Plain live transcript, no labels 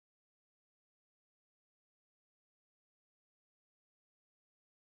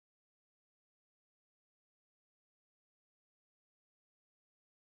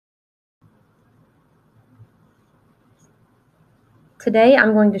Today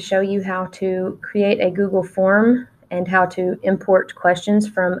I'm going to show you how to create a Google form and how to import questions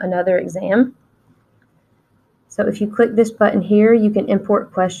from another exam. So if you click this button here, you can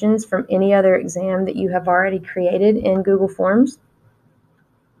import questions from any other exam that you have already created in Google Forms.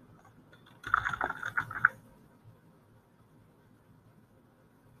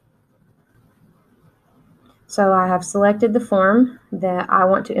 So I have selected the form that I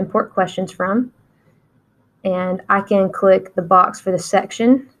want to import questions from, and I can click the box for the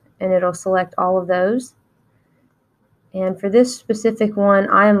section and it'll select all of those. And for this specific one,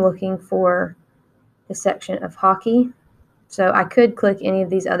 I am looking for the section of hockey. So I could click any of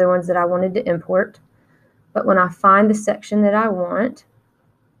these other ones that I wanted to import, but when I find the section that I want,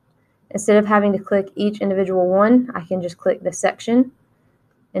 instead of having to click each individual one, I can just click the section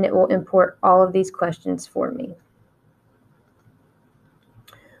and it will import all of these questions for me.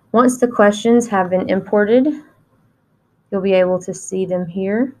 Once the questions have been imported, you'll be able to see them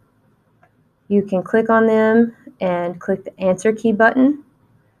here. You can click on them and click the answer key button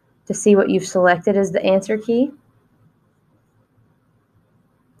to see what you've selected as the answer key.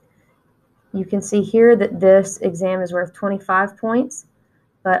 You can see here that this exam is worth 25 points,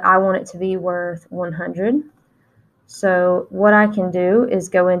 but I want it to be worth 100. So what I can do is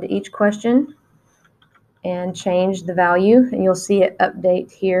go into each question and change the value, and you'll see it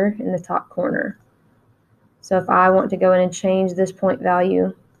update here in the top corner. So if I want to go in and change this point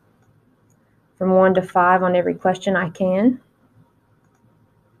value from 1 to 5 on every question, I can.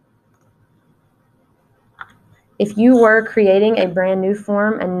 If you were creating a brand new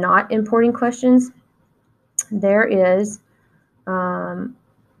form and not importing questions, there is an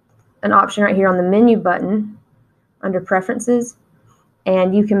option right here on the menu button under Preferences,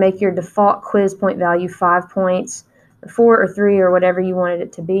 and you can make your default quiz point value 5 points, or 4 or 3, or whatever you wanted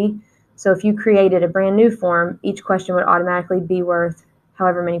it to be. So if you created a brand new form, each question would automatically be worth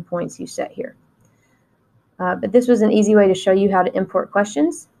however many points you set here. But this was an easy way to show you how to import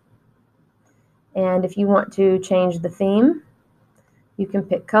questions. And if you want to change the theme, you can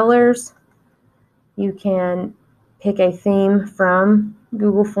pick colors. You can pick a theme from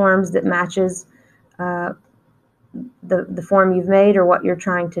Google Forms that matches the form you've made or what you're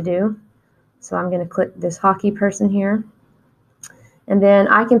trying to do. So I'm going to click this hockey person here. And then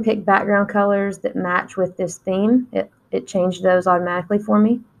I can pick background colors that match with this theme. It changed those automatically for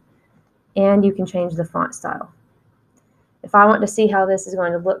me. And you can change the font style. If I want to see how this is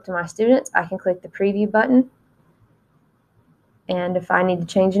going to look to my students, I can click the preview button. And if I need to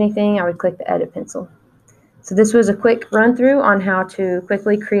change anything, I would click the edit pencil. So this was a quick run through on how to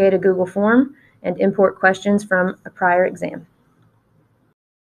quickly create a Google form and import questions from a prior exam.